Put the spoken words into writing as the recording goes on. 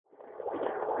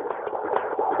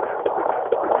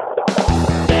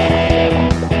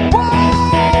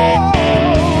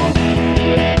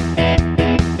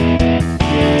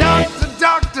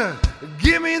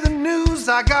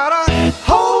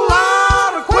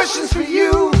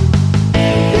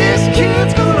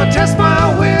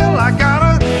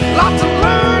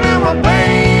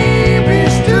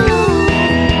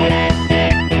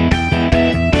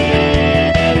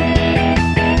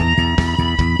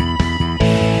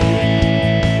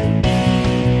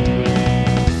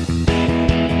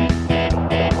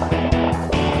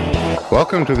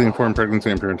Welcome to the Informed Pregnancy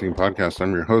and Parenting Podcast.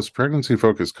 I'm your host,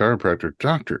 pregnancy-focused chiropractor,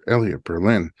 Dr. Elliot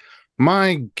Berlin.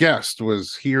 My guest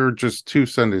was here just 2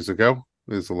 Sundays ago.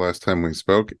 This is the last time we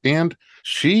spoke, and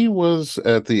she was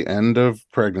at the end of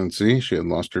pregnancy. She had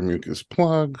lost her mucus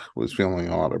plug, was feeling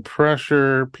a lot of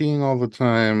pressure, peeing all the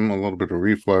time, a little bit of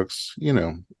reflux. You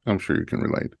know, I'm sure you can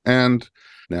relate. And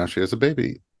now she has a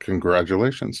baby.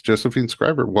 Congratulations. Josephine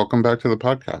Skriver, welcome back to the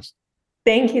podcast.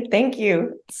 Thank you. Thank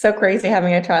you. It's so crazy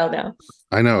having a child now.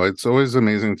 I know. It's always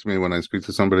amazing to me when I speak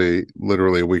to somebody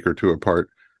literally a week or two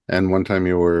apart. And one time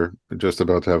you were just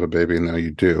about to have a baby and now you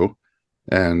do.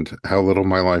 And how little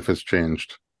my life has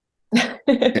changed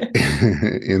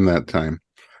in that time.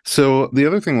 So the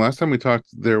other thing, last time we talked,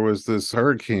 there was this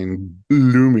hurricane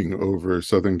looming over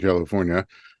Southern California.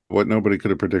 What nobody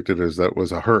could have predicted is that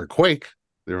was a hurricane.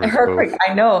 A hurricane.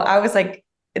 I know. I was like,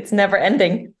 it's never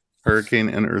ending. Hurricane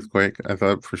and earthquake. I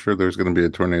thought for sure there was going to be a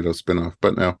tornado spinoff,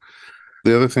 but no.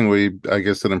 The other thing I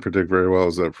guess, didn't predict very well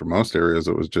is that for most areas,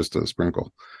 it was just a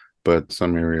sprinkle, but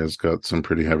some areas got some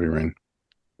pretty heavy rain.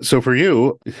 So for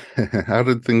you, how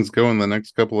did things go in the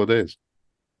next couple of days?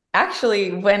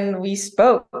 Actually, when we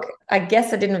spoke, I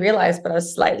guess I didn't realize, but I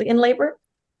was slightly in labor.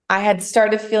 I had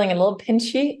started feeling a little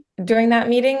pinchy during that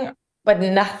meeting, but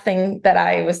nothing that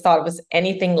I thought was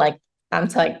anything like I'm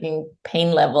talking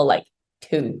pain level, like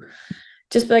 2.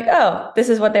 Just be like, oh, this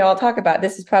is what they all talk about.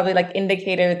 This is probably like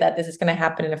indicator that this is going to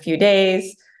happen in a few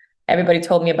days. Everybody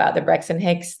told me about the Brex and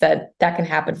Hicks, that can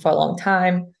happen for a long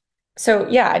time. So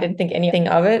yeah, I didn't think anything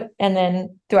of it. And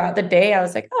then throughout the day, I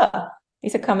was like, oh,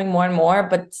 these are coming more and more,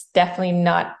 but it's definitely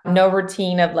no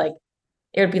routine of like,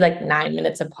 it would be like 9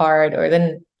 minutes apart or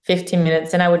then 15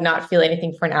 minutes. And I would not feel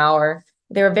anything for an hour.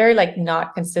 They were very like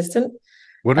not consistent.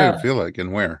 What did it feel like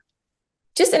and where?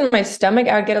 Just in my stomach,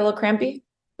 I would get a little crampy.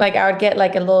 Like I would get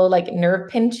like a little like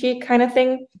nerve pinchy kind of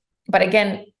thing. But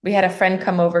again, we had a friend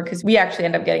come over because we actually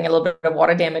ended up getting a little bit of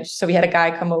water damage. So we had a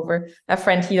guy come over, a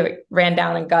friend, he ran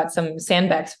down and got some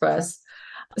sandbags for us.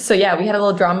 So yeah, we had a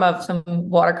little drama of some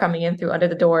water coming in through under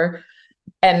the door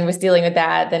and was dealing with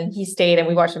that. Then he stayed and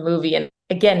we watched a movie. And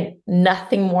again,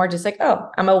 nothing more, just like, oh,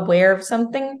 I'm aware of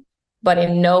something, but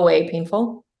in no way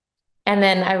painful. And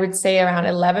then I would say around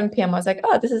 11 p.m., I was like,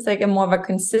 oh, this is like a more of a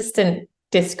consistent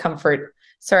discomfort.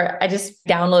 So I just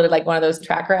downloaded like one of those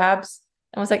tracker apps.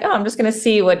 I was like, oh, I'm just going to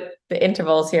see what the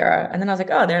intervals here are. And then I was like,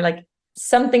 oh, they're like,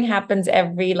 something happens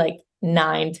every like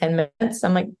 9-10 minutes.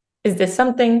 I'm like, is this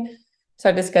something?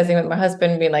 So discussing with my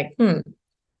husband, being like, And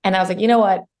I was like, you know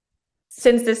what?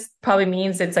 Since this probably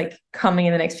means it's like coming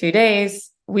in the next few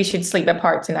days, we should sleep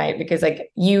apart tonight because like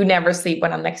you never sleep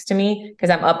when I'm next to me because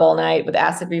I'm up all night with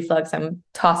acid reflux. I'm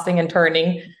tossing and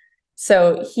turning.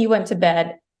 So he went to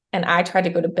bed and I tried to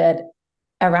go to bed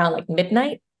around like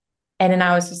midnight. And then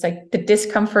I was just like, the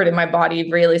discomfort in my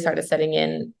body really started setting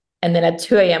in. And then at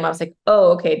 2 a.m., I was like,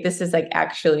 oh, okay, this is like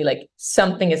actually like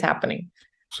something is happening.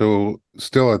 So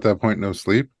still at that point, no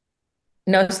sleep?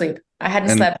 No sleep. I hadn't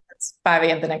slept since 5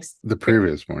 a.m. the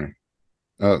previous morning.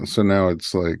 So now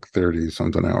it's like 30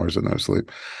 something hours of no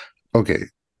sleep. Okay.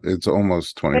 It's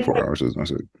almost 24 hours of no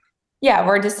sleep. Yeah,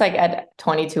 we're just like at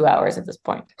 22 hours at this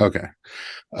point. Okay.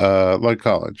 Like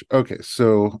college. Okay.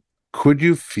 So could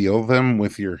you feel them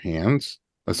with your hands?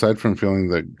 Aside from feeling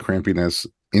the crampiness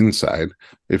inside,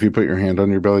 if you put your hand on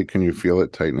your belly, can you feel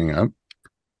it tightening up?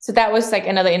 So that was like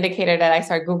another indicator that I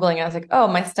started Googling. I was like, oh,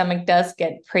 my stomach does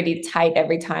get pretty tight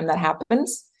every time that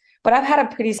happens. But I've had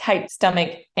a pretty tight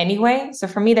stomach anyway. So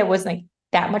for me, there wasn't like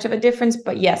that much of a difference.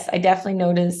 But yes, I definitely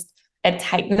noticed a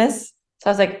tightness. So I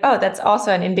was like, oh, that's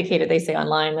also an indicator they say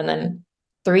online. And then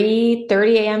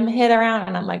 3:30 a.m. hit around.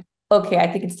 And I'm like, okay,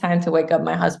 I think it's time to wake up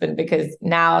my husband because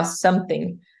now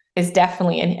something is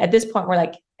definitely, and at this point, we're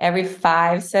like every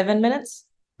 5-7 minutes.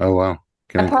 Oh, wow.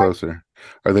 Getting closer.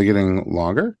 Are they getting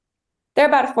longer? They're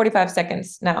about 45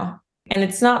 seconds now. And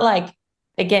it's not like,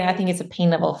 again, I think it's a pain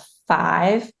level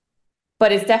 5,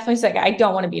 but it's definitely like, I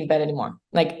don't want to be in bed anymore.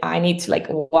 Like I need to like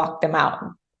walk them out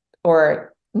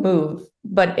or move.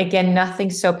 But again, nothing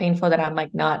so painful that I'm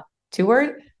like not too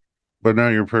worried. But now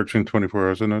you're approaching 24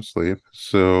 hours of no sleep.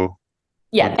 So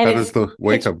yeah. How does the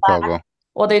wake up call go?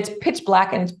 Well, it's pitch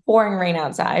black and it's pouring rain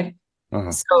outside.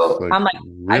 So like I'm like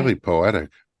really poetic.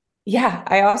 Yeah.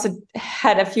 I also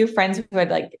had a few friends who had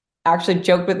like actually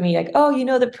joked with me like, oh,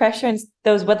 the pressure and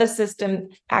those weather system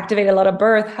activate a lot of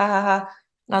birth. Ha ha ha.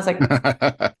 And I was like,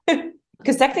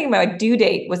 because technically my due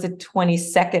date was the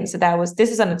 22nd. So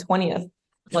this is on the 20th.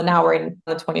 Well, now we're in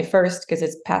the 21st because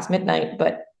it's past midnight,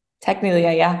 but technically,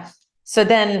 yeah. So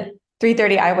then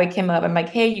 3:30, I wake him up. I'm like,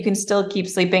 hey, you can still keep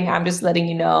sleeping. I'm just letting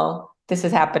you know this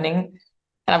is happening.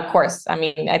 And of course, I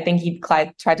mean, I think he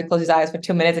tried to close his eyes for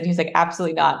 2 minutes and he was like,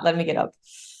 absolutely not. Let me get up.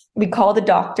 We called the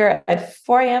doctor at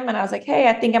 4 a.m. and I was like, hey,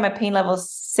 I think I'm at pain level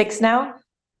 6 now.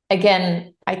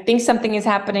 Again, I think something is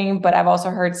happening, but I've also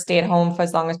heard stay at home for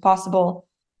as long as possible.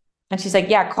 And she's like,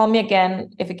 yeah, call me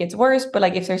again if it gets worse. But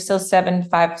like if they're still 7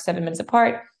 minutes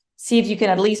apart, see if you can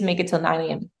at least make it till 9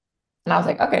 a.m. And I was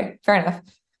like, okay, fair enough.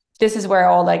 This is where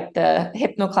all like the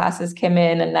hypno classes came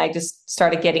in and I just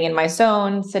started getting in my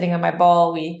zone, sitting on my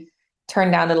ball. We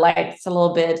turned down the lights a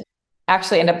little bit.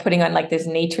 Actually ended up putting on like this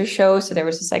nature show. So there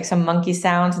was just like some monkey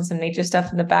sounds and some nature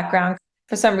stuff in the background.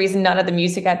 For some reason, none of the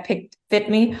music I picked fit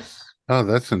me. Oh,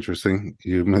 that's interesting.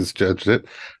 You misjudged it.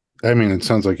 I mean, it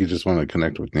sounds like you just want to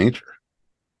connect with nature.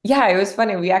 Yeah, it was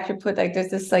funny. We actually put like there's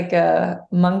this like a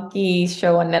monkey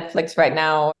show on Netflix right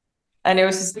now. And it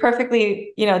was just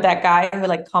perfectly, that guy who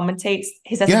like commentates.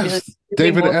 He has a really Yes,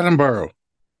 David voice. Attenborough.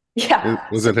 Yeah.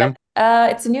 Was So it him?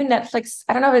 it's a new Netflix.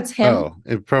 I don't know if it's him. Oh,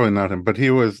 it probably not him, but he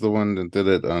was the one that did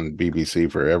it on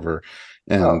BBC forever.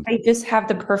 Oh, And they just have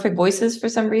the perfect voices for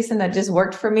some reason that just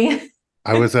worked for me.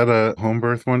 I was at a home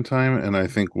birth one time, and I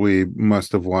think we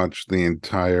must have watched the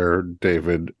entire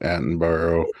David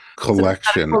Attenborough So that's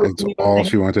collection. totally It's new all thing.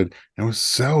 she wanted. It was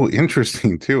so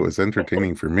interesting too. It was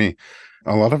entertaining for me.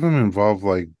 A lot of them involve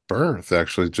like birth,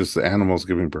 actually, just the animals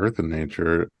giving birth in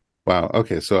nature. Wow.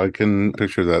 Okay, so I can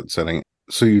picture that setting.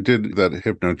 So you did that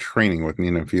hypno training with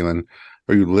Nina Phelan.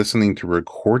 Are you listening to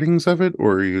recordings of it,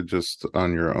 or are you just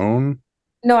on your own?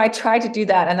 No, I tried to do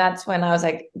that. And that's when I was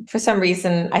like, for some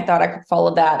reason, I thought I could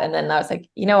follow that. And then I was like,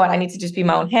 you know what? I need to just be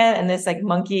my own head. And this like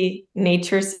monkey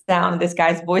nature sound, this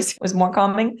guy's voice was more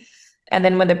calming. And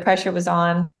then when the pressure was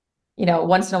on,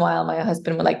 once in a while, my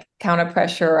husband would like counter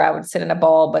pressure or I would sit in a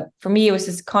ball. But for me, it was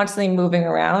just constantly moving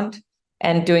around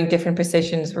and doing different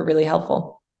positions were really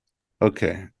helpful.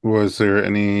 Okay. Was there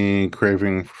any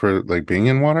craving for like being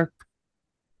in water?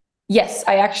 Yes,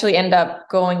 I actually end up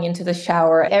going into the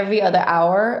shower every other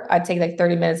hour. I'd take like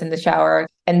 30 minutes in the shower.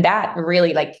 And that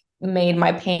really like made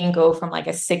my pain go from like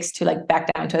a 6 to like back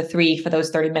down to a 3 for those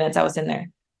 30 minutes I was in there.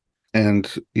 And,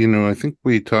 I think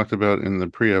we talked about in the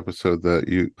pre-episode that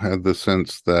you had the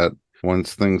sense that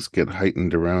once things get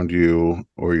heightened around you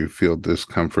or you feel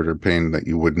discomfort or pain, that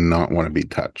you would not want to be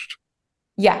touched.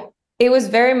 Yeah, it was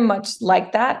very much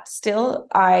like that still.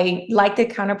 I liked the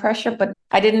counter pressure, but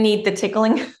I didn't need the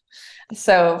tickling.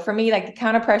 So for me, like the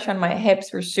counter pressure on my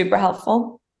hips were super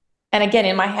helpful. And again,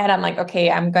 in my head, I'm like,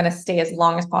 okay, I'm going to stay as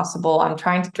long as possible. I'm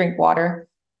trying to drink water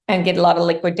and get a lot of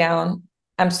liquid down.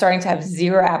 I'm starting to have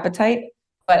zero appetite,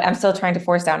 but I'm still trying to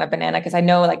force down a banana because I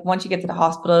know like once you get to the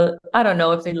hospital, I don't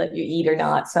know if they let you eat or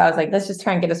not. So I was like, let's just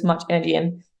try and get as much energy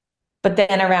in. But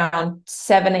then around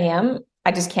 7 a.m.,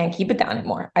 I just can't keep it down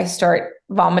anymore. I start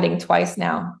vomiting twice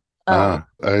now. I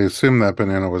assume that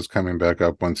banana was coming back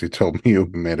up once you told me you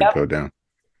made it go down.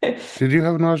 Yep. Did you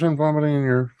have nausea and vomiting in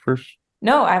your first?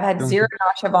 No, I've had zero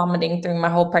nausea vomiting through my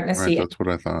whole Right, pregnancy. that's what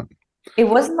I thought. It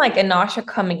wasn't like a nausea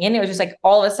coming in. It was just like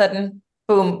all of a sudden,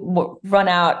 boom, run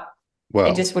out. It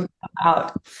Well, just would come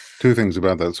out. two things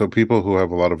about that. So people who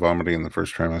have a lot of vomiting in the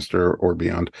first trimester or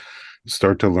beyond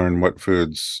start to learn what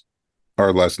foods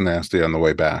are less nasty on the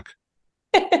way back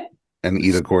and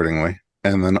eat accordingly.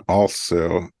 And then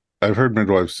also, I've heard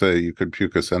midwives say you could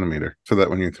puke a centimeter so that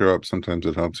when you throw up, sometimes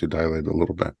it helps you dilate a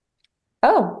little bit.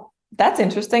 Oh, that's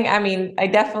interesting. I mean, I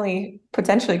definitely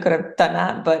potentially could have done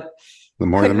that, but The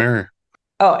more the couldn't. merrier.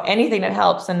 Oh, anything that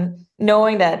helps. And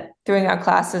knowing that during our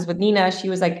classes with Nina, she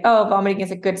was like, oh, vomiting is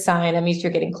a good sign. That means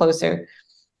you're getting closer.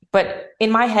 But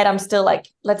in my head, I'm still like,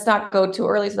 let's not go too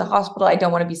early to the hospital. I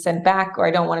don't want to be sent back or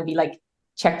I don't want to be like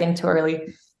checked in too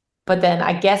early. But then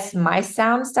I guess my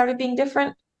sound started being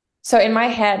different. So in my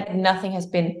head, nothing has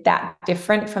been that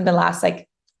different from the last like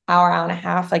hour and a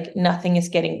half. Like nothing is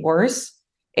getting worse.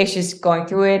 It's just going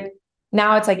through it.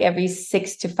 Now it's like every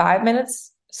 6 to 5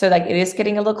 minutes. So like it is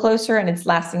getting a little closer and it's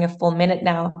lasting a full minute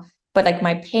now. But like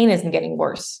my pain isn't getting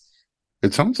worse.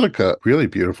 It sounds like a really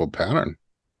beautiful pattern.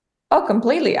 Oh,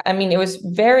 completely. I mean, it was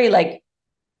very like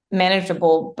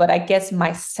manageable, but I guess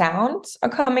my sounds are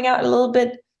coming out a little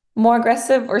bit more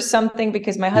aggressive or something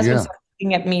because my husband's Yeah.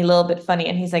 looking at me a little bit funny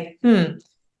and he's like,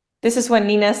 this is when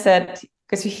Nina said,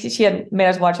 because she had made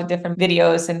us watch a different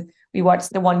videos and we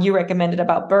watched the one you recommended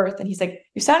about birth. And he's like,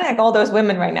 you're sounding like all those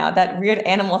women right now, that weird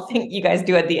animal thing you guys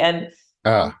do at the end.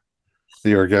 The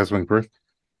orgasmic birth.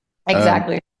 Um,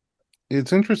 Exactly.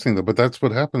 it's interesting though, but that's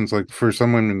what happens like for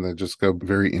some women that just go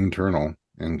very internal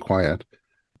and quiet.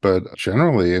 But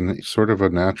generally, in sort of a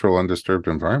natural, undisturbed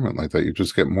environment like that, you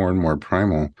just get more and more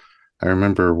primal. I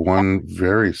remember one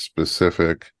very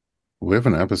specific, we have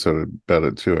an episode about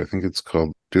it too. I think it's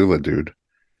called Doula Dude.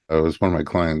 It was one of my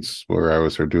clients where I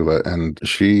was her doula, and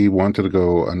she wanted to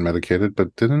go unmedicated,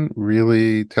 but didn't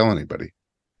really tell anybody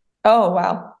Oh,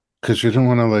 wow. because she didn't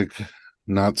want to like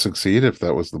not succeed if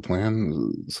that was the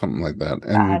plan, something like that.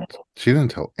 And Bad. she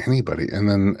didn't tell anybody. And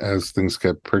then as things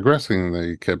kept progressing,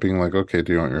 they kept being like, "Okay,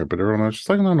 do you want your epidural?" And I was just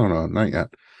like, "No, no, no, not yet."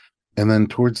 And then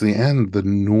towards the end, the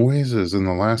noises in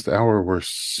the last hour were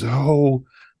so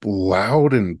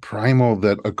loud and primal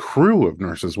that a crew of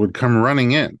nurses would come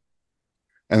running in.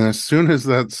 And as soon as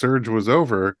that surge was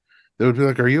over, they would be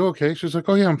like, "Are you okay?" She's like,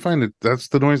 "Oh, yeah, I'm fine. That's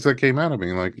the noise that came out of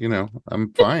me. Like,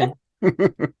 I'm fine."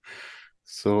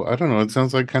 So I don't know. It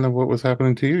sounds like kind of what was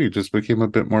happening to you. You just became a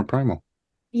bit more primal.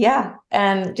 Yeah.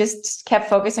 And just kept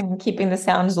focusing on keeping the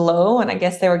sounds low. And I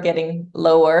guess they were getting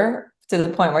lower to the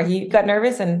point where he got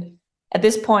nervous. And at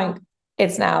this point,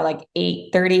 it's now like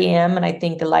 8:30 a.m. And I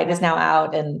think the light is now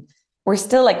out. And we're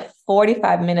still like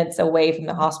 45 minutes away from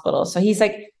the hospital. So he's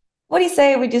like, what do you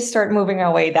say we just start moving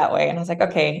our way that way? And I was like,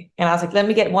 okay. And I was like, let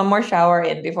me get one more shower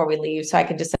in before we leave. So I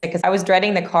could just, because I was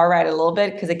dreading the car ride a little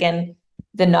bit. Because again,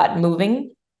 the not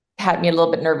moving had me a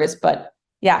little bit nervous. But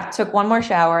yeah, took one more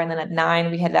shower. And then at 9,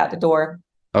 we headed out the door.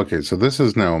 Okay, so this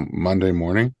is now Monday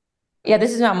morning. Yeah,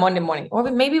 this is not Monday morning. Or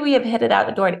maybe we have headed out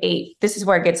the door at 8. This is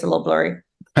where it gets a little blurry.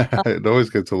 It always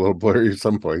gets a little blurry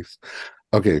someplace.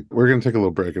 Okay, we're going to take a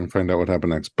little break and find out what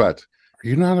happened next. But are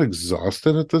you not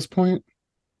exhausted at this point?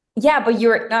 Yeah, but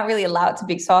you're not really allowed to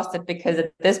be exhausted because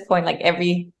at this point, like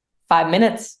every 5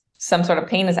 minutes, some sort of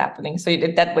pain is happening. So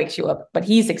that wakes you up. But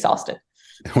he's exhausted.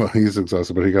 Well, he's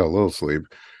exhausted, but he got a little sleep.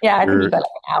 Yeah, I think he got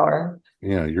like an hour.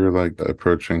 Yeah, you're like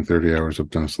approaching 30 hours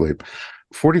of no sleep.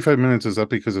 45 minutes, is that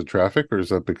because of traffic or is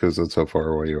that because that's how far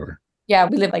away you are? Yeah,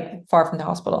 we live like far from the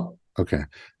hospital. Okay.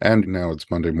 And now it's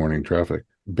Monday morning traffic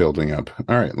building up.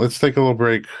 All right, let's take a little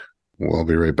break. We'll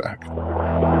be right back.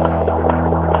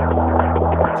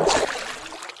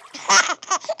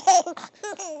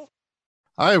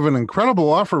 I have an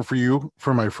incredible offer for you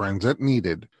for my friends at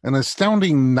Needed. An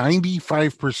astounding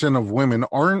 95% of women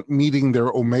aren't meeting their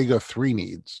omega-3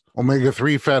 needs.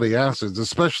 Omega-3 fatty acids,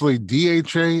 especially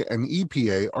DHA and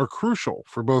EPA, are crucial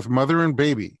for both mother and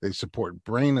baby. They support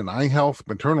brain and eye health,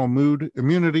 maternal mood,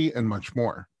 immunity, and much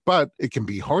more. But it can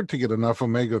be hard to get enough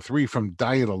omega-3 from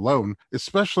diet alone,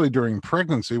 especially during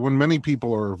pregnancy when many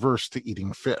people are averse to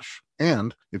eating fish.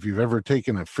 And if you've ever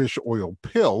taken a fish oil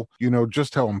pill, you know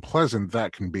just how unpleasant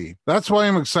that can be. That's why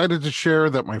I'm excited to share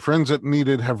that my friends at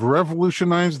Needed have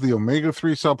revolutionized the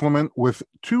omega-3 supplement with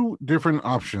 2 different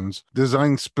options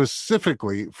designed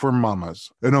specifically for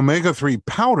mamas. An omega-3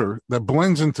 powder that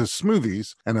blends into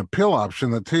smoothies and a pill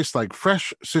option that tastes like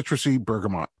fresh citrusy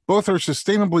bergamot. Both are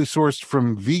sustainably sourced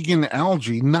from vegan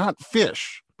algae, not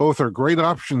fish. Both are great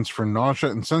options for nausea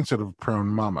and sensitive-prone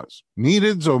mamas.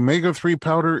 Needed's omega-3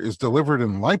 powder is delivered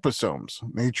in liposomes,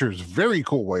 nature's very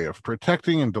cool way of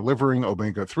protecting and delivering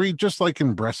omega-3 just like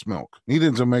in breast milk.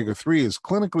 Needed's omega-3 is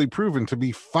clinically proven to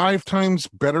be 5 times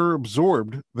better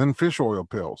absorbed than fish oil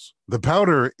pills. The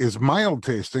powder is mild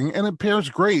tasting and it pairs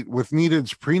great with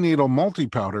Needed's prenatal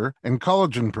multi-powder and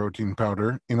collagen protein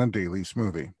powder in a daily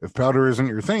smoothie. If powder isn't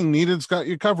your thing, Needed's got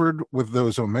you covered with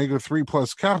those omega-3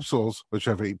 plus capsules, which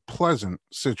have a pleasant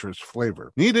citrus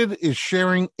flavor. Needed is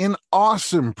sharing an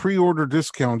awesome pre-order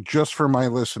discount just for my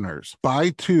listeners.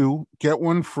 Buy 2, get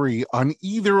 1 free on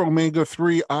either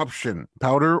omega-3 option,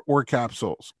 powder or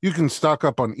capsules. You can stock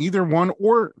up on either one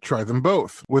or try them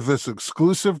both. With this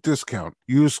exclusive discount,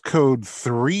 use code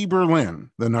 3Berlin,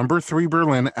 the number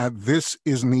 3Berlin at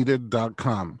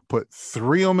thisisneeded.com. Put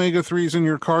 3 omega-3s in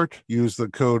your cart, use the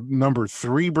code number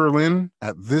 3Berlin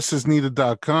at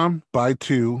thisisneeded.com. Buy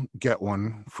 2, get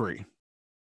 1 free.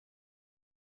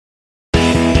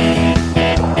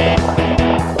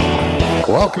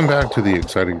 Welcome back to the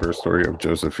exciting birth story of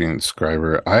Josephine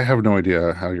Skriver. I have no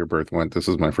idea how your birth went. This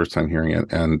is my first time hearing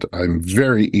it, and I'm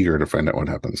very eager to find out what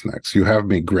happens next. You have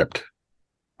me gripped.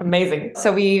 Amazing.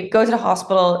 So we go to the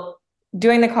hospital.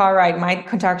 During the car ride, my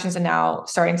contractions are now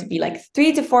starting to be like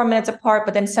 3 to 4 minutes apart,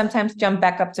 but then sometimes jump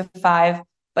back up to 5.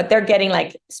 But they're getting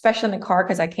like, especially in the car,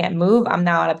 because I can't move, I'm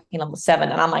now at a pain level 7.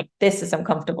 And I'm like, this is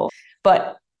uncomfortable.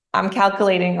 But I'm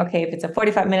calculating, okay, if it's a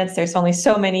 45 minutes, there's only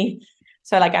so many.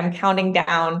 So like I'm counting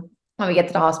down when we get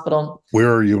to the hospital.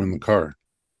 Where are you in the car?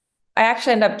 I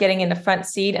actually end up getting in the front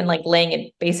seat and like laying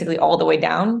it basically all the way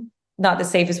down. Not the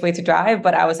safest way to drive,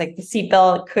 but I was like, the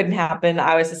seatbelt couldn't happen.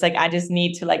 I was just like, I just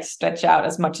need to like stretch out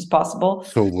as much as possible.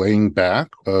 So laying back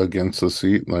against the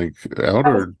seat, like out,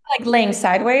 or like laying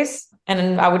sideways, and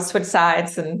then I would switch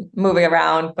sides and moving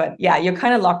around. But yeah, you're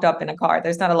kind of locked up in a car.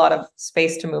 There's not a lot of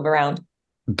space to move around.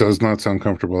 Does not sound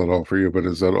comfortable at all for you, but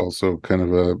is that also kind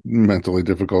of a mentally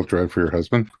difficult drive for your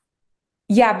husband?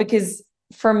 Yeah, because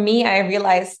for me, I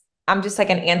realized I'm just like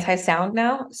an anti-sound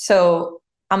now. So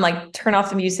I'm like, turn off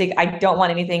the music. I don't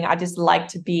want anything. I just like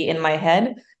to be in my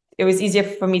head. It was easier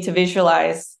for me to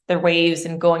visualize the waves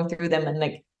and going through them. And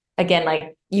like, again,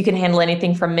 like you can handle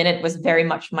anything for a minute was very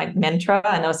much my mantra.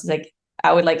 And I was like,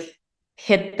 I would like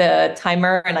hit the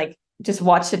timer and like just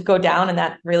watch it go down. And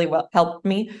that really well helped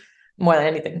me more than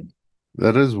anything.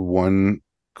 That is one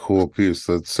cool piece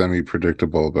that's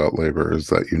semi-predictable about labor, is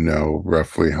that you know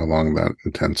roughly how long that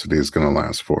intensity is going to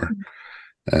last for.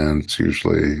 And it's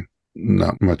usually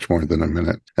not much more than a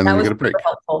minute. And That then you was get a break. super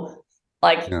helpful.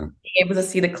 Like Yeah. being able to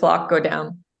see the clock go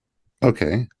down.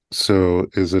 Okay. So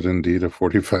is it indeed a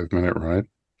 45-minute ride?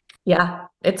 Yeah,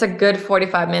 it's a good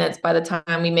 45 minutes by the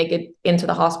time we make it into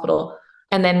the hospital.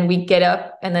 And then we get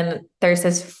up, and then there's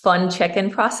this fun check-in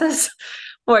process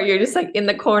where you're just like in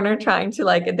the corner trying to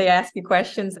like, they ask you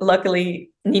questions. Luckily,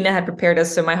 Nina had prepared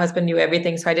us, so my husband knew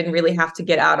everything. So I didn't really have to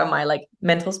get out of my like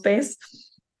mental space.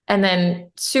 And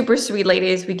then super sweet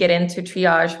ladies, we get into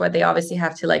triage where they obviously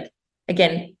have to like,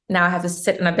 again, now I have to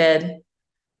sit in a bed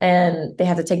and they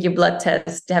have to take your blood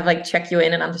test to have like check you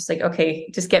in. And I'm just like, okay,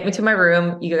 just get me to my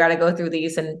room. You got to go through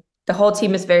these. And the whole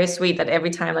team is very sweet that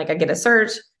every time like I get a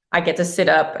surge, I get to sit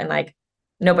up and like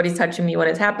nobody's touching me when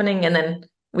it's happening. And then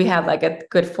we have like a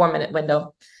good 4 minute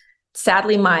window.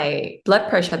 Sadly, my blood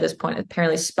pressure at this point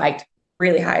apparently spiked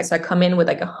really high. So I come in with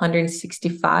like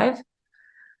 165.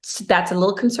 So that's a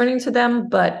little concerning to them,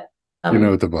 but You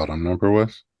know what the bottom number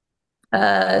was?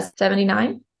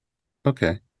 79.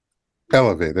 Okay.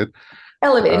 Elevated.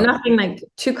 Elevated, nothing like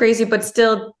too crazy, but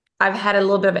still, I've had a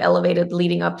little bit of elevated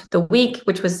leading up to the week,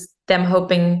 which was them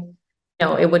hoping,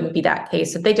 it wouldn't be that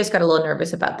case. So they just got a little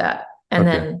nervous about that. And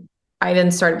Okay. then I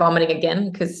didn't start vomiting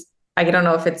again because I don't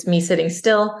know if it's me sitting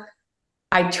still.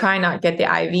 I try not get the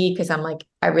IV because I'm like,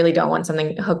 I really don't want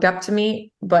something hooked up to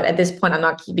me. But at this point, I'm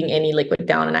not keeping any liquid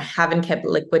down, and I haven't kept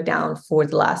liquid down for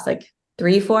the last like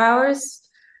 3-4 hours.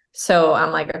 So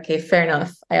I'm like, okay, fair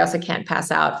enough. I also can't pass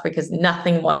out because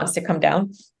nothing wants to come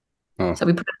down. Oh. So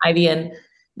we put an IV in,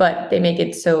 but they make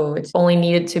it so it's only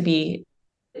needed to be,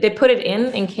 they put it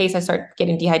in case I start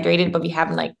getting dehydrated, but we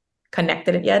haven't like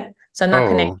connected it yet. So I'm not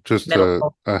connected. Just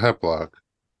a hep block.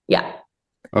 Yeah.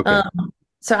 Okay.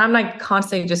 So I'm like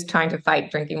constantly just trying to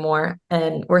fight drinking more.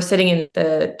 And we're sitting in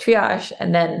the triage,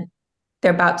 and then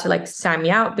they're about to like sign me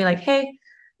out, be like, hey,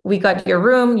 we got your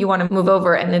room. You want to move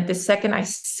over? And then the second I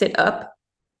sit up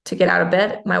to get out of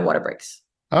bed, my water breaks.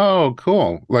 Oh,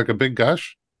 cool. Like a big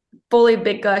gush? Fully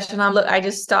big gush. And I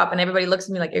just stop, and everybody looks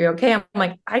at me like, are you okay? I'm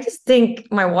like, I just think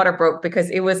my water broke because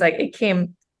it was like, it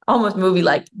came almost movie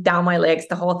like down my legs,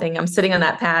 the whole thing. I'm sitting on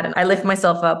that pad and I lift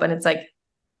myself up, and it's like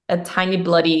a tiny,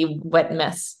 bloody, wet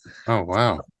mess. Oh,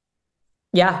 wow.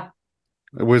 Yeah.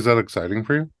 Was that exciting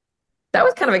for you? That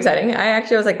was kind of exciting. I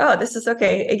actually was like, oh, this is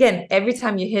okay. Again, every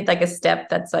time you hit like a step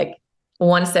that's like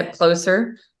one step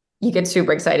closer, you get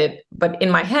super excited. But in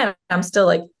my head, I'm still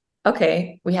like,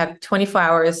 okay, we have 24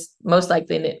 hours, most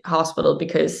likely in the hospital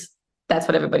because that's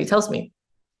what everybody tells me.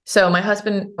 So my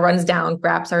husband runs down,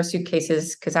 grabs our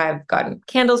suitcases because I've gotten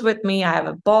candles with me. I have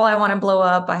a ball I want to blow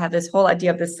up. I have this whole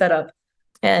idea of this setup.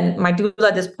 And my doula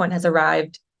at this point has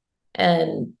arrived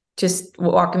and just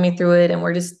walking me through it. And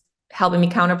we're just helping me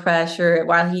counter pressure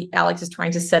while Alex is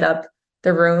trying to set up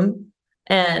the room.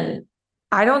 And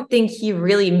I don't think he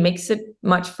really makes it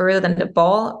much further than the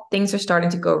ball. Things are starting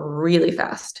to go really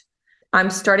fast. I'm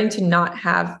starting to not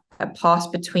have a pause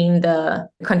between the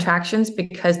contractions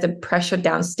because the pressure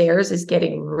downstairs is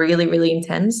getting really, really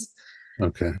intense.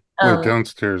 Okay. Wait,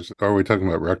 downstairs, are we talking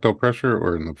about rectal pressure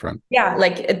or in the front? Yeah,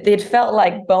 like it felt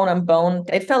like bone on bone.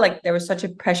 It felt like there was such a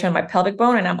pressure on my pelvic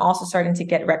bone, and I'm also starting to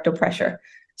get rectal pressure.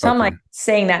 So I'm like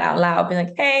saying that out loud, being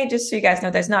like, hey, just so you guys know,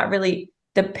 there's not really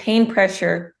the pain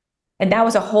pressure. And that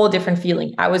was a whole different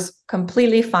feeling. I was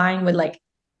completely fine with like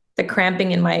the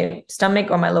cramping in my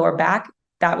stomach or my lower back.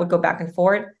 That would go back and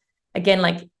forth. Again,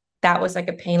 like that was like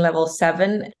a pain level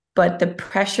 7, but the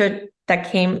pressure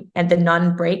that came and the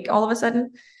non-break all of a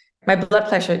sudden, my blood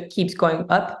pressure keeps going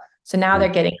up. So now they're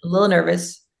getting a little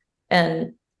nervous.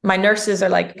 And my nurses are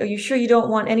like, are you sure you don't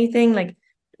want anything? Like,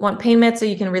 want pain meds so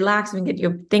you can relax and get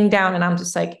your thing down? And I'm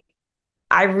just like,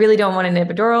 I really don't want an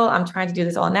epidural. I'm trying to do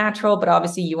this all natural, but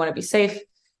obviously you want to be safe.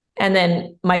 And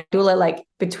then my doula, like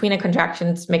between the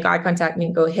contractions, make eye contact me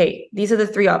and go, hey, these are the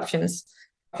 3 options.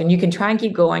 And you can try and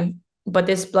keep going, but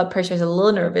this blood pressure is a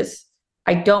little nervous.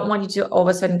 I don't want you to all of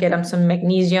a sudden get some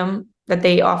magnesium that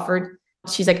they offered.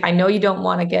 She's like, I know you don't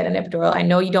want to get an epidural. I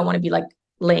know you don't want to be like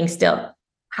laying still.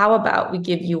 How about we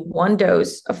give you 1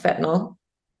 dose of fentanyl?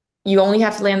 You only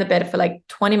have to lay on the bed for like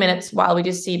 20 minutes while we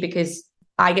just see, because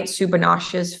I get super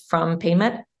nauseous from pain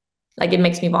med. Like it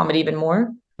makes me vomit even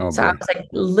more. Oh So I boy. was like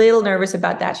a little nervous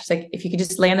about that. She's like, if you could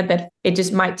just lay on the bed, it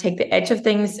just might take the edge of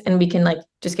things and we can like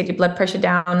just get your blood pressure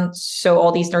down so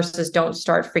all these nurses don't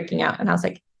start freaking out. And I was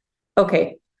like,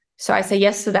 okay. So I say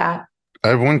yes to that. I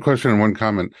have one question and one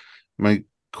comment. My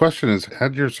question is,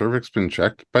 had your cervix been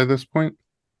checked by this point?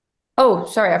 Oh,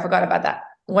 sorry, I forgot about that.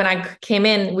 When I came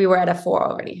in, we were at a 4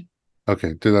 already.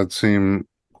 Okay. Did that seem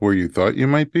where you thought you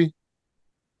might be?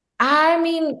 I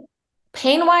mean,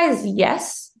 pain-wise,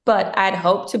 yes, but I'd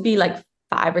hope to be like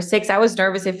 5 or 6. I was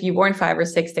nervous if you weren't 5 or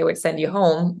 6, they would send you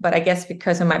home. But I guess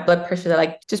because of my blood pressure, they're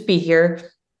like, just be here.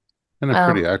 In a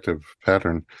pretty active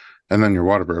pattern. And then your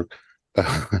water broke.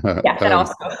 Yeah, that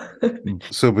also.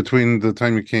 So between the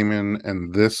time you came in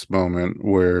and this moment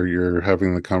where you're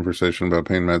having the conversation about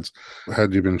pain meds,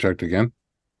 had you been checked again?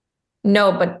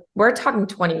 No, but we're talking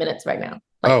 20 minutes right now.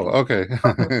 Like, Oh, okay.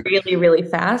 really, really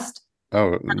fast.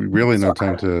 Oh, really no So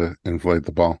time to inflate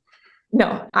the ball.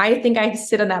 no, I think I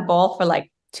sit on that ball for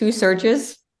like 2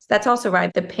 surges. That's also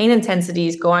right. The pain intensity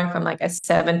is going from like a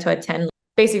 7 to a 10,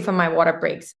 basically from my water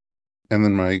breaks. And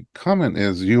then my comment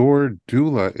is your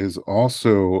doula is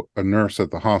also a nurse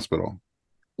at the hospital.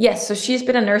 Yes, so she's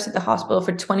been a nurse at the hospital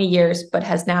for 20 years, but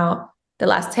has now, the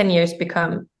last 10 years,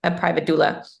 become a private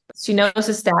doula. She knows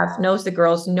the staff, knows the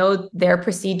girls, know their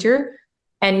procedure,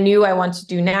 and knew I want to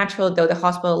do natural, though the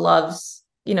hospital loves,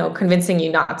 convincing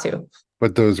you not to.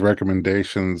 But those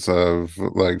recommendations of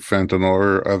like fentanyl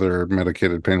or other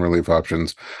medicated pain relief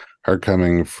options are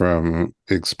coming from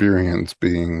experience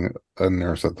being a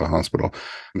nurse at the hospital,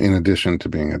 in addition to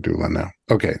being a doula now.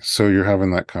 Okay, so you're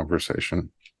having that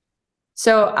conversation.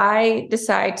 So I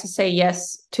decide to say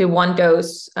yes to 1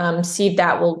 dose, see if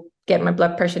that will get my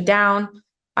blood pressure down.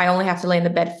 I only have to lay in the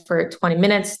bed for 20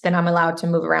 minutes, then I'm allowed to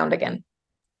move around again.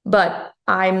 But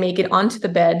I make it onto the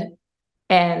bed,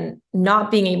 and not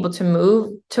being able to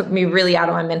move took me really out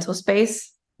of my mental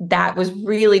space. That was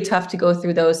really tough to go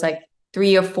through those like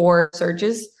 3 or 4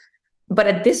 surges. But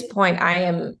at this point, I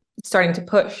am starting to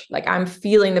push. Like I'm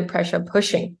feeling the pressure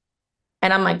pushing.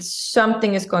 And I'm like,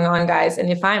 something is going on, guys. And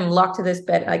if I'm locked to this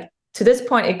bed, like to this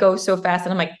point, it goes so fast.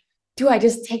 And I'm like, do I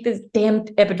just take this damn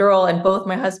epidural? And both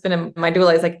my husband and my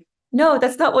doula is like, no,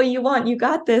 that's not what you want. You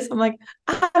got this. I'm like,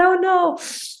 I don't know.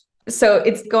 So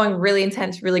it's going really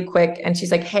intense, really quick. And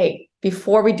she's like, hey,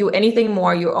 before we do anything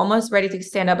more, you're almost ready to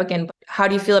stand up again. How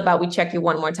do you feel about we check you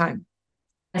one more time?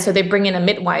 And so they bring in a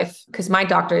midwife because my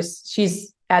doctor's,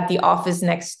 she's at the office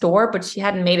next door, but she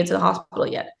hadn't made it to the hospital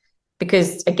yet.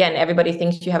 Because again, everybody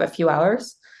thinks you have a few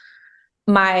hours.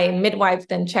 My midwife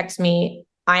then checks me.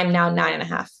 I am now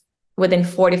 9.5 within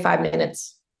 45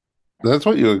 minutes. That's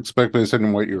what you expect based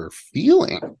on what you were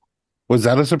feeling. Was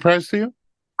that a surprise to you?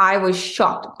 I was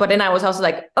shocked, but then I was also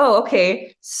like, oh,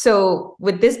 okay. So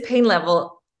with this pain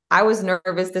level, I was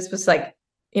nervous. This was like,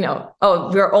 oh,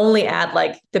 we're only at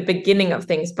like the beginning of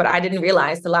things, but I didn't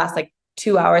realize the last like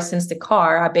 2 hours since the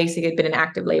car, I basically had been in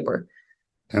active labor.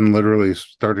 And literally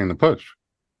starting to push.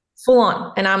 Full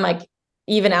on. And I'm like,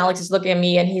 even Alex is looking at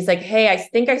me and he's like, hey, I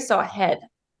think I saw a head.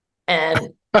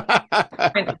 And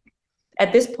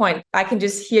at this point, I can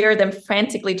just hear them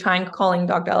frantically calling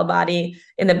Dr. Alabadi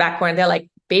in the background. They're like,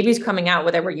 baby's coming out,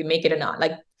 whether you make it or not.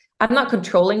 Like, I'm not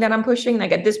controlling that I'm pushing.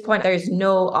 Like at this point, there's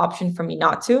no option for me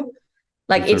not to.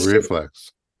 Like it's a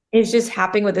reflex. It's just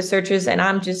happening with the searches, and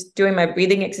I'm just doing my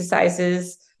breathing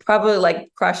exercises, probably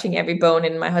like crushing every bone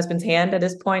in my husband's hand at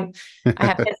this point. I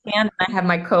have his hand and I have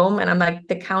my comb, and I'm like,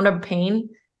 the counter pain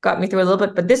got me through a little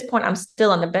bit. But at this point, I'm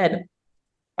still on the bed.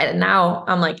 And now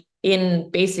I'm like in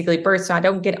basically birth, so I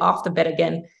don't get off the bed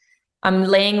again. I'm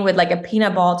laying with like a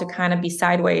peanut ball to kind of be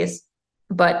sideways,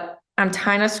 but I'm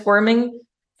kind of squirming.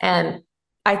 And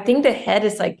I think the head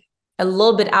is like a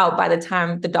little bit out by the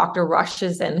time the doctor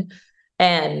rushes in.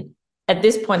 And at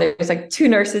this point, there's like 2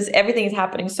 nurses. Everything is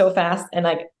happening so fast. And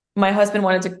like my husband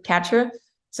wanted to catch her.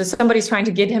 So somebody's trying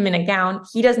to get him in a gown.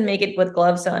 He doesn't make it with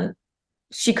gloves on.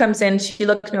 She comes in, she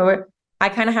looks me over. I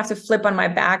kind of have to flip on my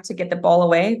back to get the ball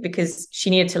away because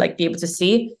she needed to like be able to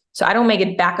see. So I don't make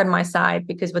it back on my side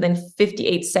because within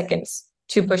 58 seconds,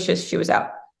 2 pushes, she was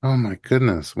out. Oh my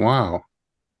goodness. Wow.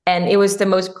 And it was the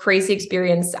most crazy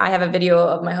experience. I have a video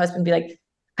of my husband be like,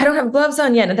 I don't have gloves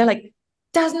on yet. And they're like,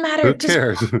 doesn't matter. Who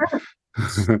cares?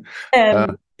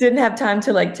 And didn't have time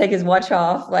to like take his watch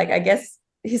off. Like, I guess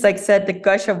he's like said the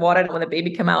gush of water when the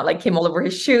baby came out, like came all over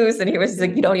his shoes. And he was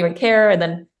like, you don't even care. And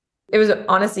then it was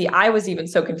honestly, I was even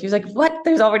so confused. Like, what?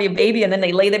 There's already a baby. And then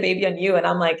they lay the baby on you. And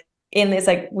I'm like in this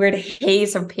like weird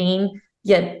haze of pain.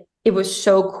 Yet it was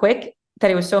so quick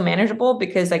that it was so manageable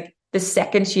because like the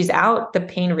second she's out, the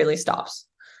pain really stops.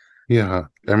 Yeah.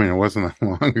 I mean, it wasn't that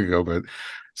long ago, but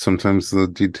sometimes the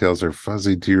details are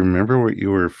fuzzy. Do you remember what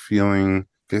you were feeling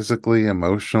physically,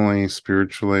 emotionally,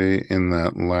 spiritually in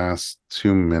that last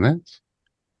 2 minutes?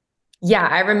 Yeah,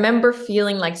 I remember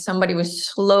feeling like somebody was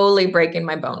slowly breaking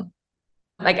my bone.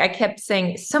 Like I kept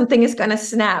saying, something is gonna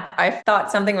snap. I thought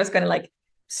something was gonna like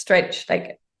stretch.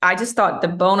 Like I just thought the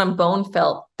bone on bone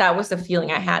felt that was the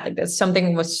feeling I had. Like that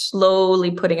something was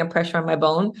slowly putting a pressure on my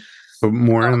bone. But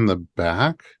more in the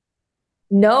back?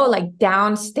 No, like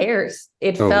downstairs.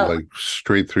 It Oh, felt, like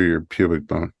straight through your pubic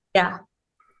bone. yeah.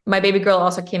 My baby girl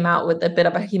also came out with a bit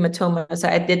of a hematoma. So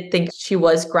I did think she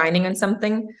was grinding on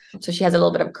something. So she has a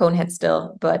little bit of cone head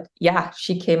still. But yeah,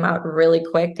 she came out really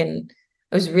quick and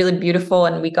it was really beautiful.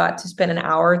 And we got to spend an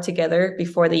hour together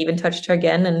before they even touched her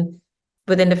again. And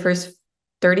within the first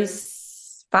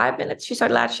 35 minutes, she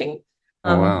started latching.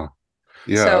 Oh, Um, wow.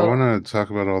 Yeah, I so want to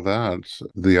talk about all that,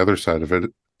 the other side of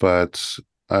it, but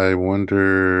I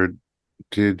wonder,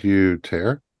 did you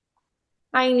tear?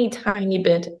 tiny, tiny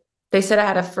bit. They said I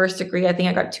had a first degree. I think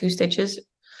I got 2 stitches.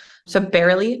 So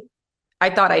barely. I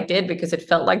thought I did because it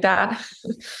felt like that.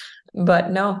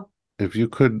 But no. If you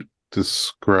could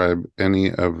describe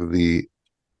any of the,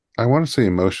 I want to say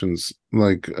emotions,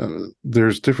 like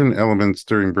there's different elements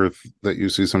during birth that you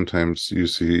see sometimes. You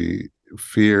see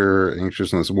fear,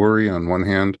 anxiousness, worry on one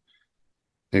hand,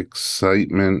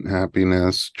 excitement,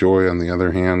 happiness, joy on the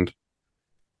other hand.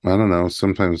 I don't know,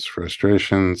 sometimes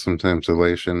frustration, sometimes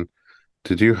elation.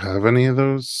 Did you have any of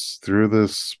those through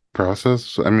this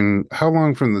process? I mean, how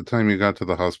long from the time you got to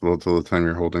the hospital till the time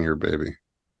you're holding your baby?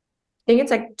 I think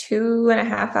it's like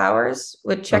 2.5 hours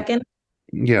with Uh, check-in.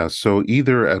 yeah, so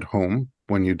either at home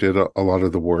when you did a lot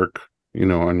of the work,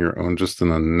 on your own, just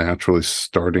in a naturally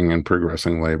starting and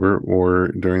progressing labor, or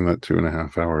during that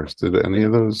 2.5 hours. Did any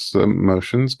of those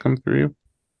emotions come through you?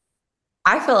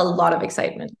 I felt a lot of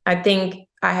excitement. I think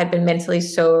I had been mentally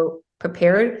so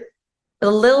prepared. A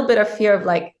little bit of fear of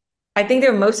like, I think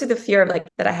there were mostly the fear of like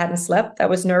that I hadn't slept. I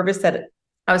was nervous that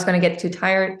I was going to get too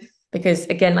tired because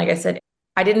again, like I said,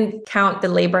 I didn't count the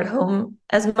labor at home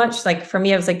as much. Like for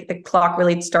me, I was like the clock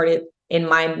really started in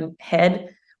my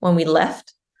head when we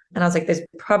left. And I was like, there's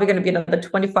probably going to be another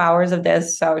 24 hours of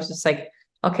this. So I was just like,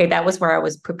 okay, that was where I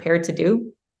was prepared to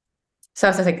do. So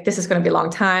I was like, this is going to be a long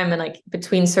time. And like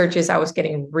between searches, I was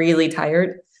getting really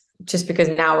tired just because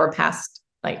now we're past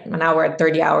like now we're at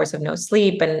 30 hours of no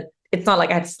sleep. And it's not like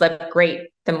I had slept great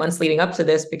the months leading up to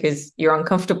this because you're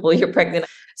uncomfortable, you're pregnant.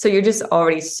 So you're just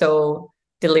already so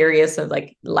delirious of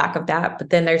like lack of that. But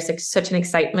then there's like such an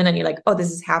excitement and you're like, oh,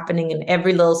 this is happening. And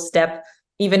every little step,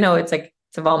 even though it's like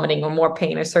it's a vomiting or more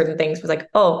pain or certain things was like,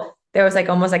 oh, there was like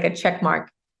almost like a check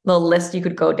mark, little list you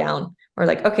could go down or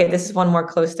like, okay, this is one more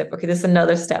close step. Okay, this is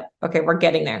another step. Okay, we're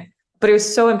getting there. But it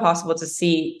was so impossible to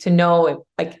see, to know if,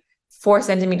 like 4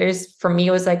 centimeters for me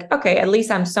was like, okay, at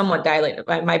least I'm somewhat dilated.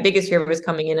 My biggest fear was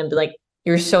coming in and be like,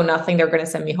 you're so nothing, they're going to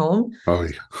send me home Oh,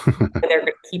 yeah. and they're going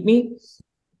to keep me.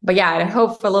 But yeah, I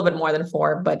hope for a little bit more than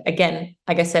 4. But again,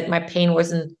 like I said, my pain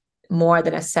wasn't more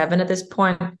than a 7 at this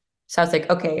point. So I was like,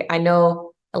 okay, I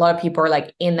know a lot of people are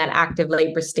like in that active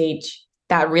labor stage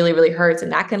that really, really hurts.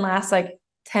 And that can last like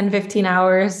 10, 15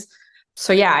 hours.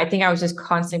 So yeah, I think I was just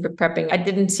constantly prepping. I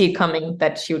didn't see it coming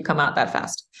that she would come out that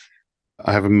fast.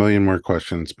 I have a million more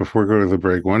questions. Before we go to the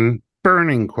break, one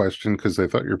burning question because I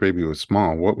thought your baby was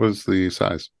small. What was the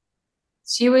size?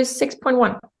 She was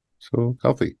 6.1. So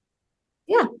healthy.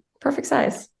 Yeah, perfect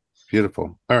size.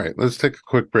 Beautiful. All right, let's take a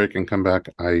quick break and come back.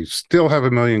 I still have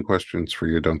a million questions for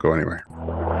you. Don't go anywhere.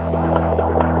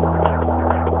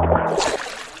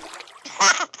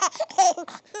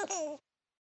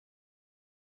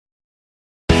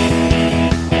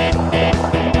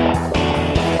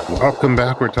 Welcome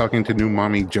back. We're talking to new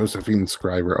mommy Josephine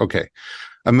Skriver. Okay,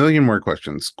 a million more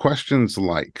questions. Questions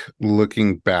like,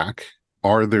 looking back,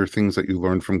 are there things that you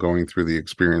learned from going through the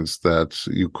experience that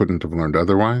you couldn't have learned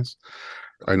otherwise?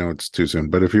 I know it's too soon,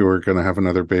 but if you were going to have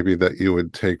another baby that you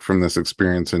would take from this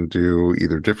experience and do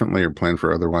either differently or plan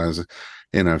for otherwise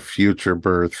in a future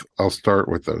birth, I'll start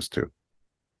with those two.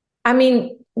 I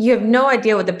mean, you have no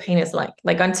idea what the pain is like.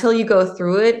 Like until you go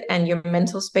through it and your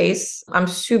mental space, I'm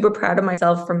super proud of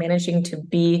myself for managing to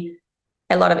be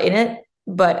a lot of in it,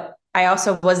 but I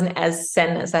also wasn't as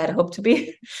zen as I had hoped to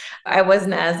be. I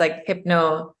wasn't as like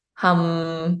hypno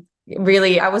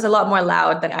really, I was a lot more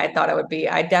loud than I thought I would be.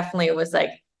 I definitely was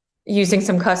like using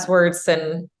some cuss words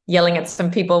and yelling at some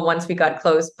people once we got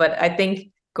close. But I think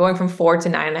going from 4 to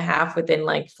 9.5 within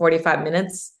like 45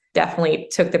 minutes definitely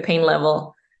took the pain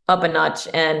level up a notch.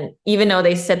 And even though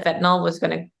they said fentanyl was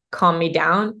going to calm me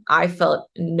down, I felt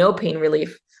no pain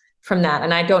relief. from that.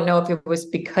 And I don't know if it was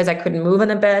because I couldn't move in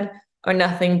the bed or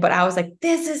nothing, but I was like,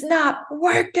 this is not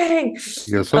working.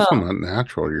 Yeah, it's also not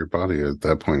natural. Your body at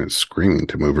that point is screaming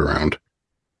to move around.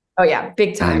 Oh yeah,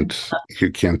 big time. And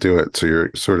you can't do it. So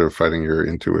you're sort of fighting your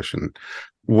intuition.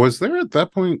 Was there at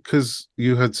that point, because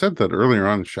you had said that earlier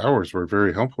on, showers were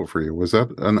very helpful for you. Was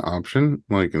that an option,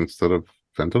 like instead of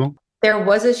fentanyl? There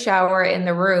was a shower in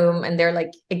the room, and they're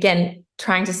like, again,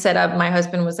 trying to set up. My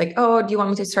husband was like, oh, do you want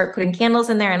me to start putting candles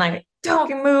in there? And I'm like,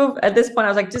 don't move. At this point, I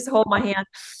was like, just hold my hand.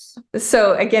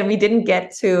 So again, we didn't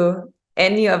get to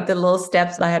any of the little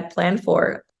steps I had planned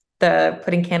for the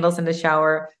putting candles in the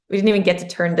shower. We didn't even get to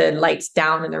turn the lights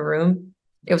down in the room.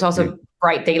 It was also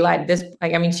bright daylight. This,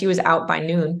 like, I mean, she was out by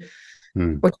noon,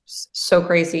 which was so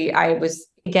crazy. I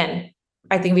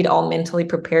think we'd all mentally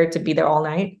prepared to be there all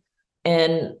night.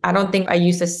 And I don't think I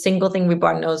used a single thing we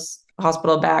brought in those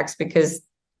hospital bags because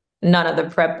none of the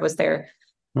prep was there.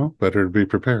 Well, better to be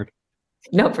prepared.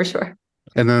 No, for sure.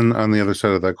 And then on the other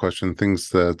side of that question, things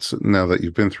that now that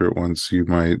you've been through it once, you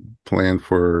might plan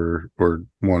for or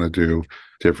want to do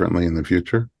differently in the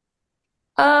future?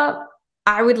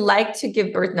 I would like to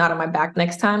give birth not on my back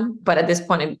next time, but at this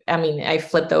point, I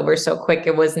flipped over so quick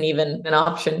it wasn't even an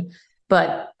option.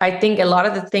 But I think a lot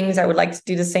of the things I would like to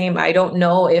do the same. I don't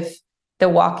know if the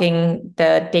walking,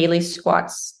 the daily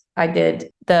squats I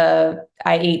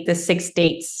ate the 6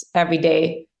 dates every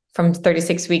day from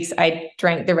 36 weeks. I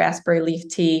drank the raspberry leaf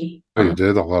tea. Oh, you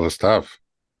did a lot of stuff.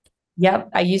 Yep.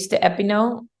 I used the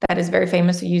Epinol that is very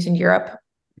famous to use in Europe.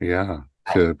 Yeah,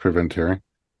 to prevent tearing.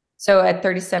 So at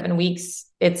 37 weeks,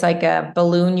 it's like a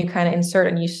balloon you kind of insert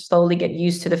and you slowly get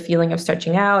used to the feeling of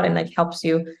stretching out and like helps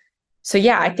you. So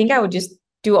yeah, I think I would just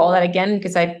do all that again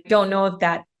because I don't know if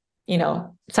that,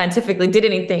 scientifically did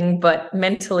anything, but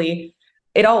mentally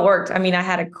it all worked. I mean, I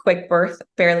had a quick birth,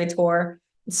 barely tore.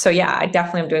 So yeah, I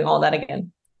definitely am doing all that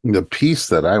again. The piece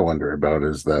that I wonder about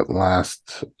is that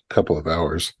last couple of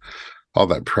hours, all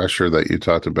that pressure that you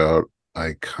talked about.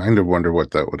 I kind of wonder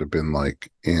what that would have been like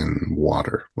in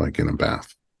water, like in a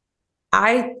bath.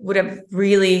 I would have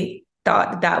really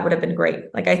thought that would have been great.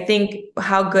 Like, I think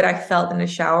how good I felt in the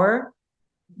shower,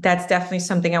 that's definitely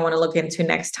something I want to look into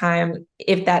next time.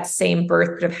 If that same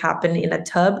birth could have happened in a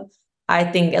tub, I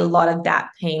think a lot of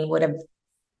that pain would have,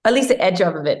 at least the edge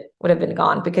of it would have been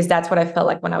gone because that's what I felt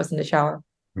like when I was in the shower.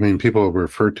 I mean, people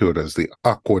refer to it as the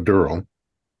aquadural.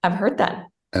 I've heard that.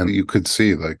 And you could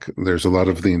see, like, there's a lot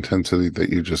of the intensity that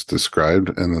you just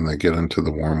described, and then they get into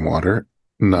the warm water.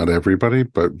 Not everybody,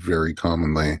 but very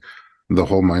commonly, the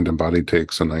whole mind and body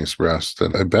takes a nice rest.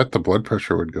 And I bet the blood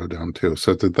pressure would go down too.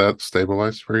 So did that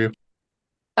stabilize for you?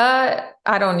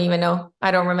 I don't even know.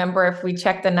 I don't remember if we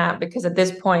checked the nap because at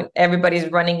this point, everybody's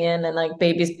running in and like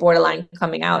baby's borderline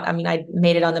coming out. I mean, I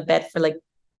made it on the bed for like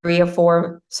 3 or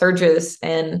 4 surges,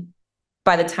 and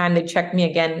by the time they checked me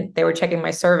again, they were checking my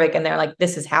cervix and they're like,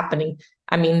 this is happening.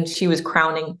 I mean, she was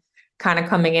crowning, kind of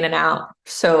coming in and out.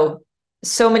 So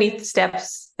many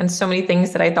steps and so many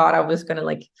things that I thought I was going to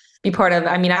like be part of.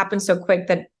 I mean, it happened so quick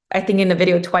that I think in the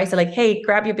video twice, they're like, hey,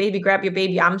 grab your baby, grab your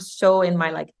baby. I'm so in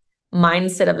my like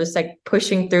mindset of just like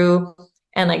pushing through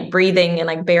and like breathing and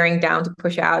like bearing down to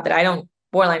push out that I don't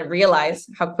borderline realize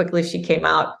how quickly she came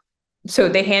out. So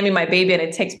they hand me my baby and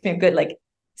it takes me a good like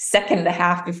second and a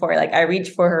half before like I reach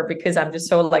for her because I'm just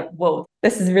so like, whoa,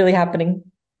 this is really happening.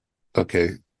 Okay.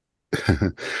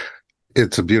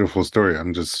 It's a beautiful story.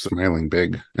 I'm just smiling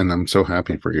big and I'm so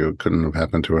happy for you. It couldn't have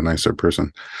happened to a nicer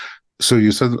person. So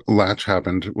you said latch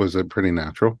happened. Was it pretty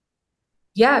natural?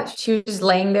 Yeah, she was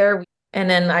laying there and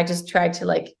then I just tried to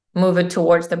like move it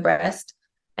towards the breast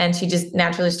and she just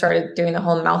naturally started doing the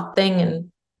whole mouth thing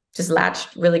and just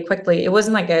latched really quickly. It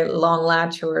wasn't like a long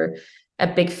latch or a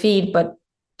big feed, but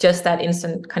just that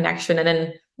instant connection. And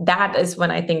then that is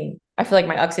when I feel like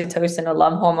my oxytocin or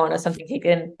love hormone or something kicked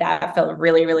in. That felt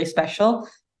really, really special.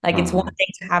 Like it's one thing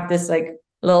to have this like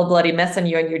little bloody mess on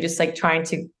you and you're just like trying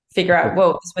to figure out,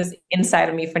 whoa, this was inside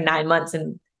of me for 9 months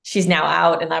and she's now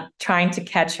out and I'm trying to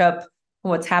catch up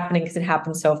what's happening because it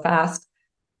happened so fast.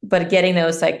 But getting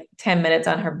those like 10 minutes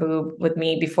on her boob with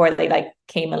me before they like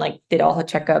came and like did all her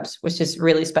checkups was just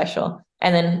really special.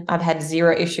 And then I've had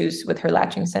 0 issues with her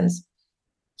latching since.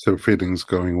 So feeding's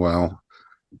going well.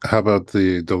 How about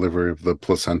the delivery of the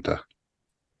placenta?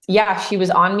 Yeah, she was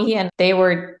on me and they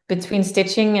were between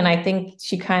stitching. And I think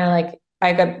she kind of like,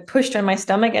 I got pushed on my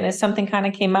stomach and something kind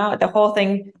of came out. The whole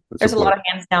thing, there's a lot of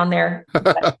hands down there.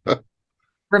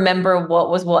 Remember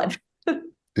what was what.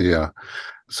 Yeah.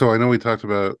 So I know we talked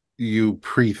about you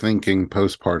pre-thinking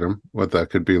postpartum, what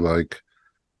that could be like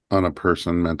on a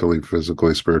person mentally,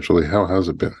 physically, spiritually. How has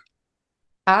it been?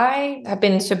 I have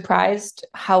been surprised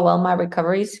how well my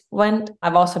recoveries went.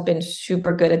 I've also been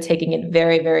super good at taking it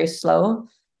very, very slow.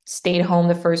 Stayed home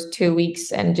the first 2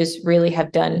 weeks and just really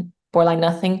have done borderline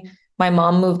nothing. My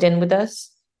mom moved in with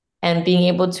us, and being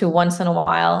able to once in a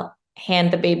while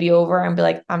hand the baby over and be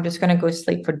like, I'm just going to go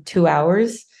sleep for 2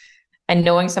 hours. And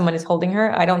knowing someone is holding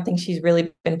her, I don't think she's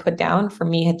really been put down. For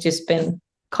me, had just been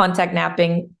contact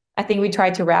napping. I think we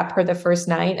tried to wrap her the first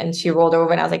night and she rolled over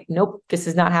and I was like, nope, this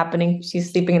is not happening. She's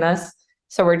sleeping in us.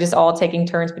 So we're just all taking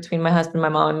turns between my husband, my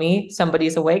mom, and me.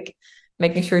 Somebody's awake,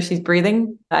 making sure she's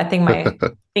breathing. I think my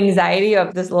anxiety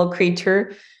of this little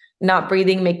creature not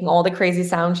breathing, making all the crazy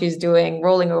sounds she's doing,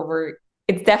 rolling over,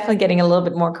 it's definitely getting a little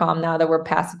bit more calm now that we're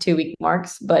past the 2 week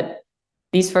marks. But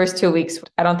these first 2 weeks,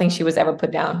 I don't think she was ever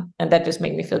put down. And that just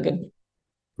made me feel good.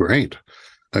 Great.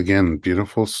 Again,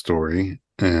 beautiful story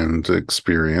and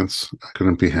experience. I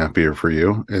couldn't be happier for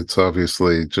you. It's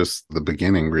obviously just the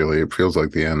beginning, really. It feels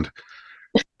like the end,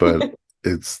 but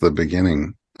it's the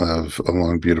beginning of a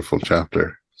long, beautiful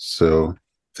chapter. So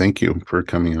thank you for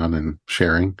coming on and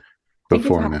sharing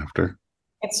before and after.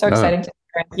 It's so exciting to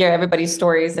hear everybody's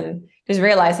stories and just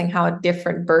realizing how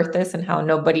different birth is and how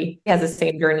nobody has the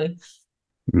same journey.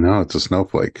 No, it's a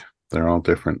snowflake. They're all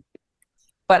different.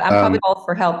 But I'm probably all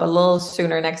for help a little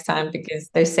sooner next time, because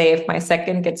they say if my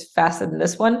second gets faster than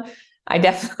this one, I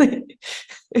definitely.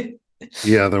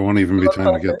 Yeah, there won't even be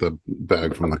time to get the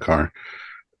bag from the car.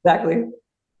 Exactly.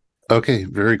 Okay,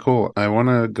 very cool. I want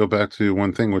to go back to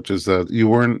one thing, which is that you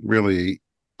weren't really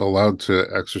allowed to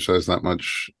exercise that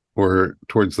much or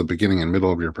towards the beginning and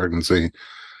middle of your pregnancy,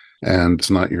 and it's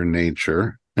not your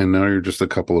nature. And now you're just a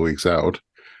couple of weeks out.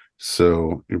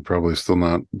 So you're probably still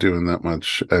not doing that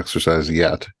much exercise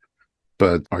yet.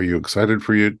 But are you excited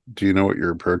for you? Do you know what your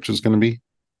approach is going to be?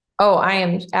 Oh, I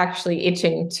am actually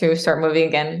itching to start moving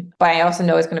again. But I also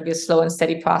know it's going to be a slow and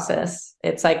steady process.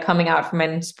 It's like coming out from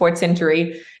a sports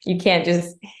injury. You can't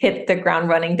just hit the ground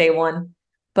running day one.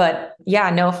 But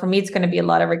yeah, no, for me, it's going to be a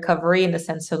lot of recovery in the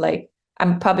sense of like,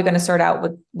 I'm probably going to start out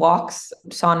with walks,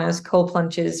 saunas, cold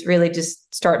plunges, really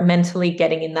just start mentally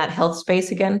getting in that health space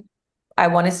again. I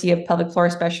want to see a pelvic floor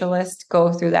specialist,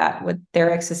 go through that with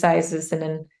their exercises, and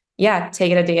then, yeah,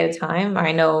 take it a day at a time.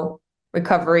 I know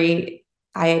recovery,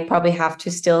 I probably have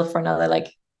to still for another like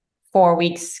 4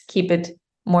 weeks, keep it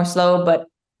more slow, but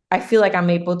I feel like I'm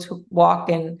able to walk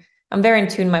and I'm very in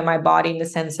tune with my body in the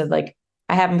sense of like,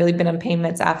 I haven't really been on pain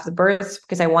meds after the birth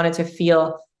because I wanted to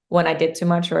feel when I did too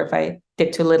much or if I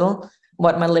did too little,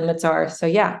 what my limits are. So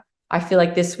yeah, I feel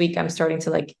like this week I'm starting to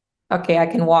like, okay, I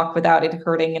can walk without it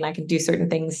hurting and I can do certain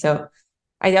things. So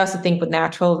I also think with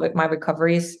natural, my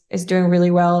recovery is doing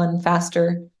really well and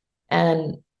faster.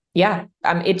 And yeah,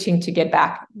 I'm itching to get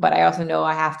back, but I also know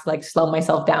I have to like slow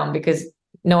myself down because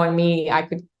knowing me, I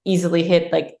could easily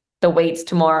hit like the weights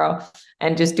tomorrow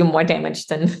and just do more damage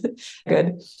than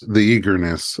good. The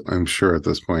eagerness, I'm sure at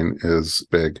this point, is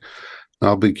big.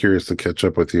 I'll be curious to catch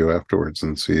up with you afterwards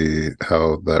and see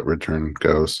how that return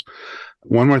goes.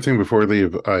 One more thing before we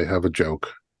leave, I have a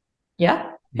joke.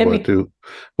 Yeah.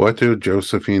 What do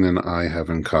Josephine and I have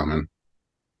in common?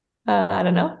 I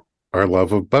don't know. Our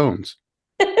love of bones.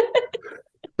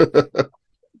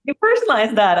 You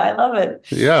personalized that. I love it.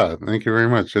 Yeah, thank you very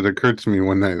much. It occurred to me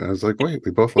one night. I was like, wait,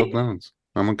 we both love bones.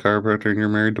 I'm a chiropractor and you're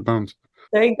married to bones.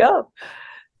 There you go.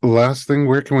 Last thing,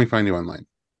 where can we find you online?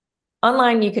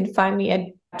 Online, you can find me at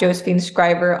Josephine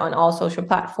Skriver on all social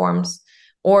platforms,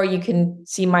 or you can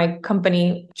see my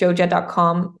company,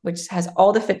 joja.com, which has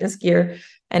all the fitness gear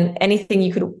and anything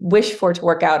you could wish for to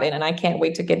work out in. And I can't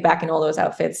wait to get back in all those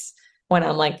outfits when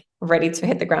I'm like ready to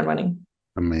hit the ground running.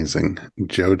 Amazing.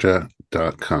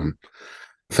 Joja.com.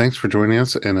 Thanks for joining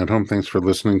us. And at home, thanks for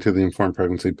listening to the Informed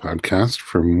Pregnancy Podcast.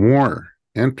 For more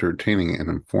entertaining and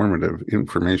informative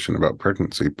information about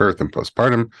pregnancy, birth, and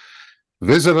postpartum,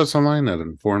 visit us online at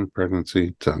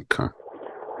informedpregnancy.com.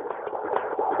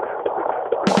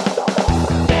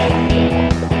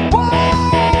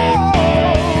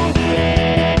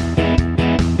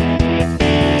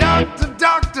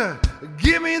 Doctor,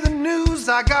 give me the news.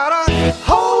 I got a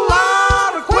whole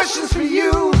lot of questions for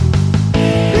you.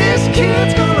 This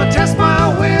kid's gonna test my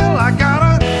will. I got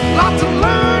a lot to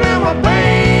learn, and my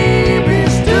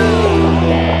babies do.